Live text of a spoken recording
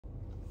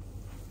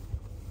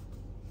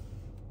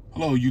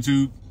Hello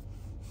YouTube,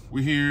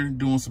 we're here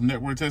doing some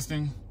network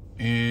testing,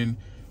 and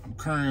I'm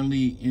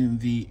currently in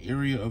the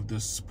area of the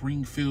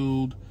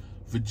Springfield,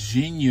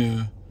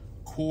 Virginia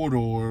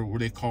corridor, where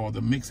they call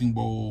the Mixing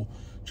Bowl,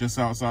 just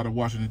outside of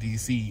Washington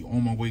DC,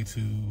 on my way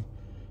to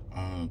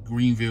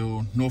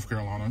Greenville, North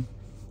Carolina.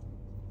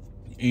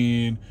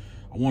 And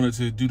I wanted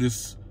to do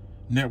this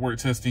network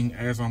testing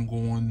as I'm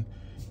going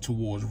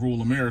towards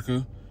rural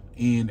America.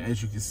 And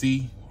as you can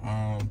see,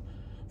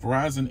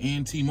 Verizon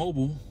and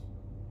T-Mobile,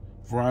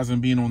 Verizon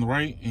being on the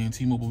right and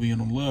T-Mobile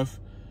being on the left,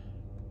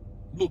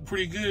 look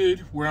pretty good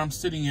where I'm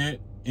sitting at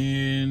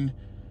in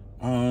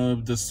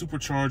the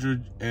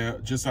supercharger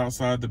just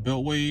outside the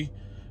Beltway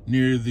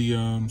near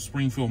the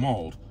Springfield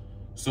Mall.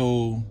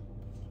 So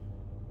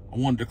I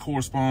wanted to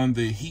correspond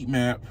the heat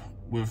map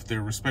with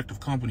their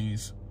respective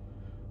companies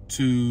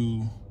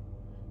to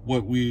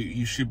what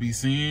you should be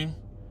seeing.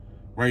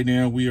 Right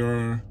now we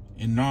are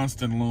in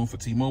non-standalone for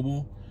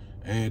T-Mobile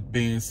at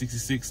band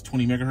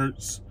 6620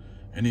 megahertz,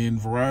 and then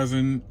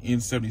Verizon in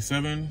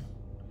 77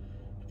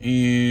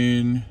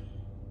 and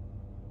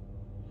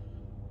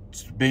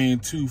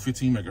band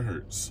 215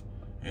 megahertz,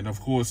 and of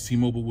course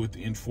T-Mobile with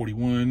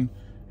N41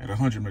 at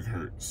 100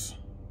 megahertz.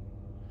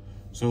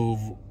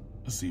 So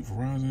let's see,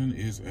 Verizon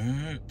is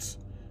at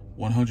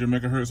 100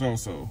 megahertz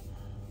also.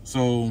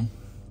 So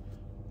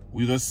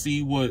let's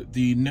see what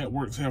the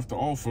networks have to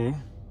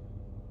offer.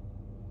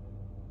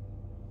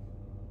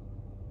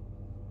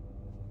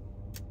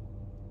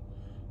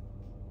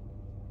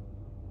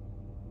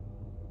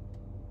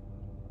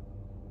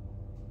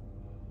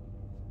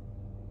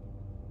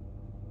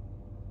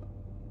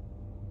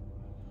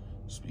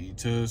 Speed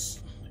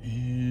test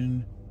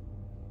and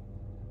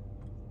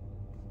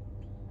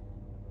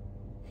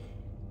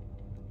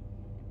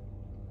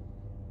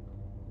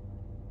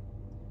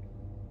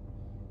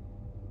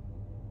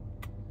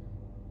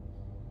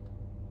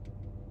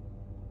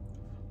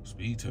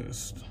speed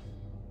test.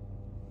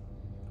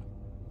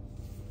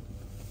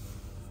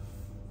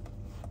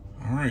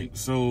 All right,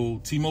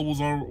 so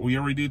we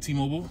already did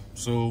T-Mobile,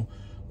 so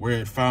we're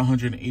at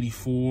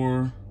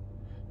 584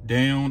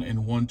 down and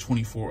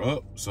 124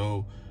 up.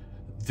 So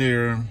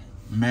their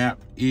map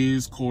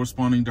is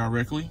corresponding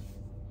directly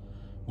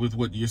with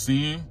what you're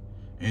seeing.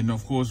 And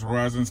of course,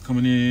 Verizon's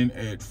coming in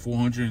at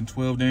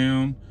 412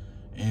 down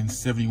and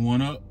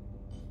 71 up.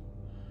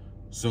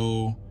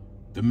 So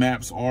the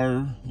maps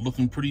are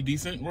looking pretty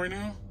decent right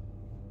now.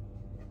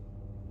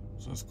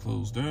 So let's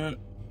close that.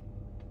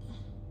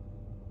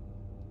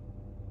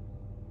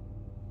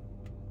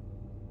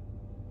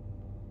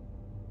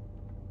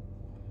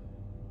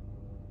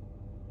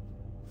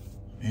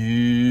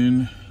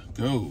 And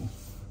go.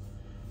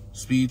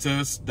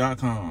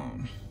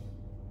 Speedtest.com.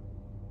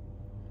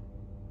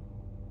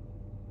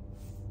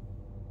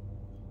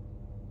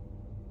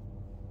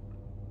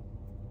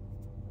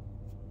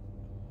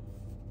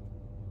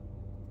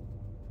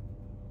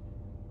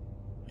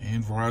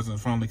 And Verizon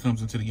finally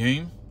comes into the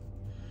game.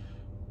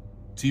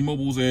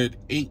 T-Mobile's at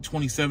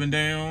 827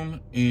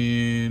 down,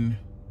 and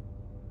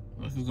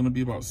I think it's going to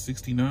be about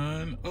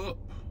 69 up.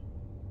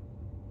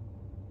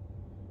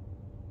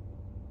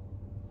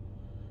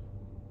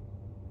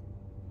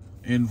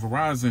 And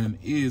Verizon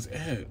is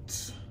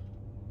at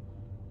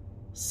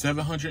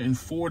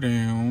 704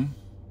 down.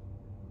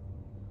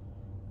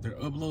 Their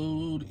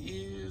upload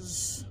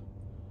is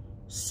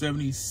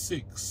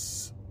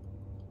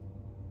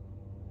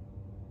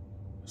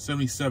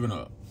 77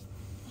 up.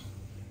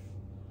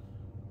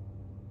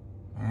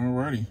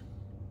 Alrighty.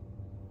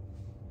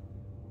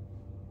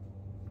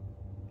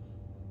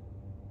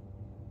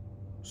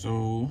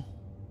 So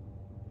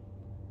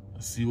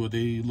let's see what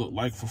they look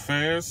like for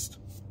fast.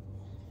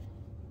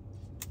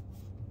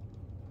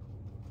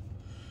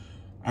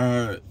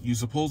 You're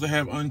supposed to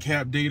have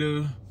uncapped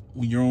data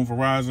when you're on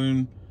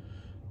Verizon.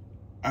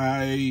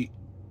 We're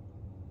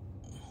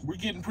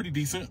getting pretty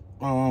decent,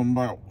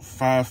 about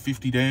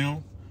 550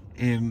 down,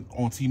 and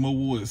on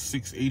T-Mobile is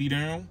 680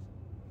 down.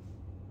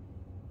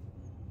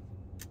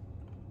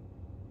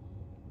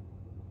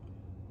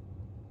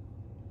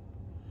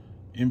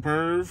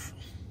 Imperv,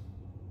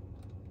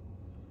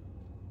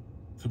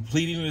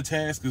 completing the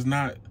task is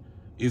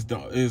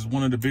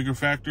one of the bigger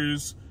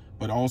factors,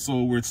 but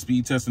also we're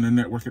speed testing the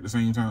network at the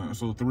same time.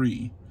 So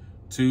 3,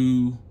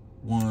 2,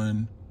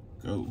 1,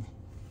 go.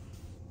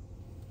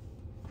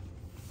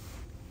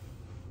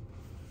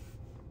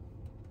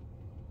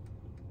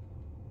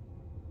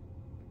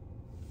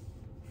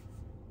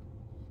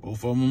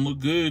 Both of them look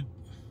good.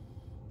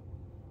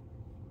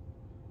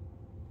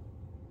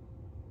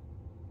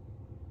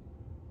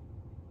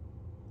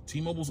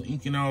 T-Mobile's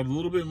inking out a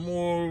little bit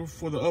more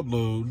for the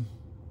upload.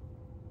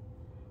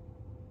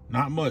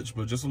 Not much,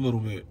 but just a little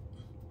bit.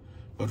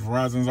 But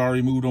Verizon's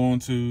already moved on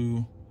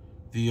to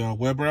the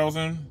web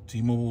browsing.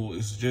 T-Mobile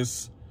is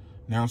just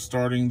now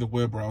starting the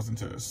web browsing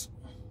test.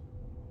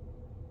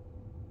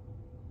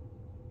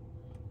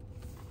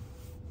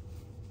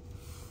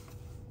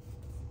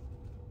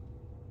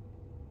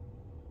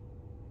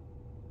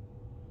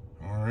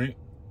 All right.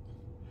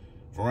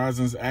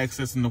 Verizon's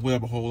accessing the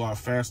web a whole lot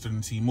faster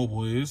than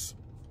T-Mobile is.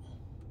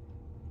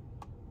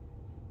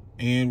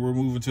 And we're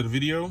moving to the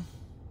video.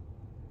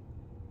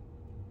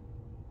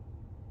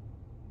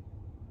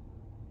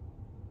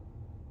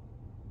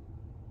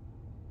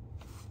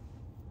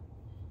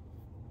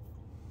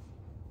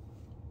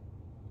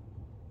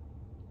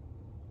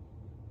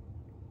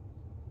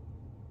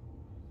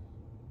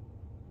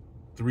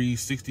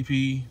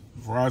 .360p.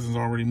 Verizon's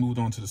already moved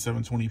on to the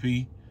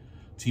 720p.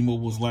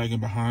 T-Mobile's lagging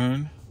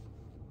behind.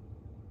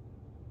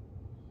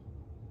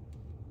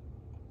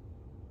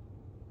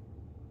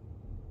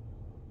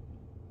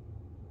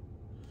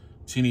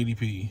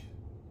 .1080p.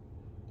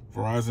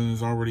 Verizon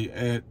is already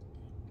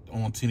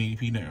on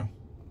 1080p now.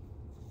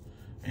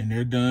 And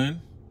they're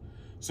done.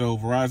 So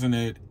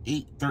Verizon at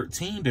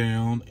 813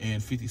 down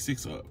and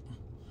 56 up.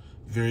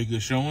 Very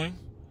good showing.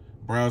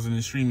 Browsing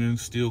and streaming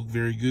still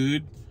very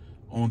good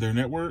on their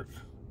network.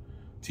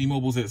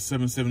 T-Mobile's at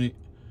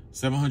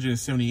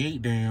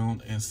 778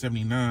 down and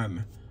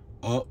 79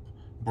 up.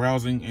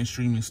 Browsing and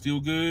streaming still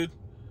good.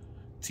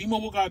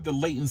 T-Mobile got the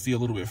latency a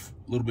little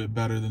bit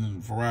better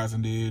than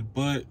Verizon did,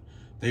 but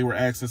they were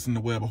accessing the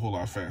web a whole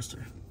lot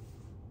faster.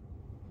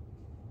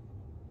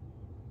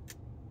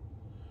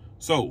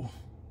 So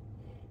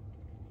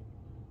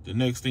the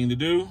next thing to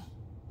do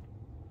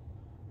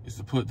is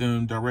to put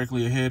them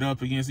directly ahead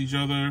up against each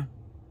other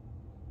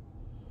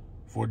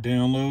for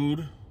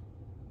download.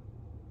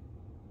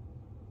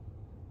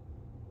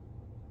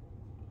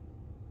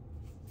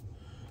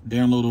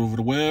 Download over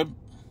the web.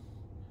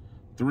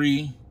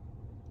 3,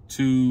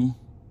 2,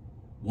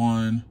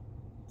 1,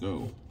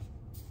 go.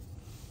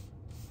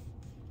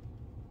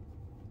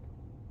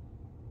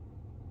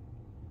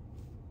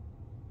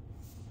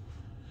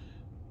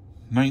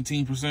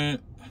 %.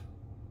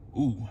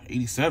 Ooh,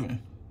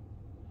 87.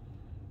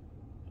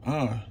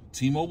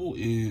 T-Mobile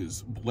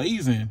is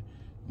blazing.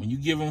 When you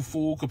give them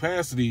full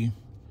capacity,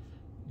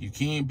 you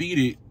can't beat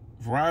it.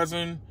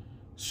 Verizon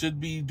should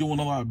be doing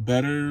a lot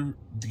better,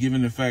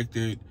 given the fact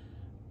that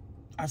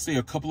I'd say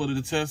a couple of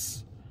the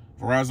tests,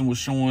 Verizon was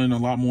showing a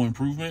lot more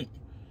improvement.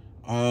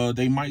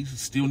 They might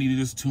still need to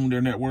just tune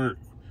their network.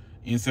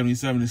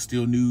 N77 is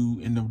still new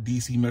in the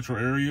DC metro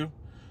area,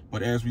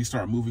 but as we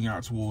start moving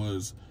out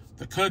towards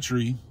the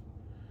country,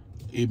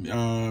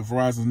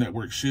 Verizon's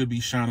network should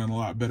be shining a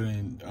lot better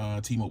than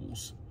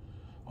T-Mobile's.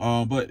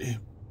 But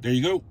there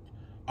you go.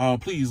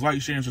 Please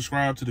like, share, and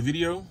subscribe to the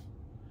video.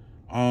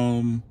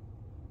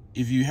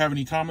 If you have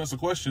any comments or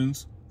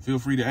questions, feel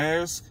free to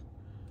ask.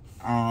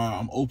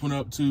 I'm open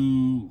up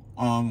to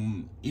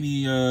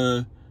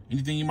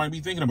anything you might be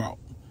thinking about.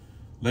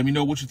 Let me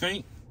know what you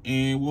think,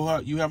 and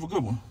you have a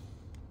good one.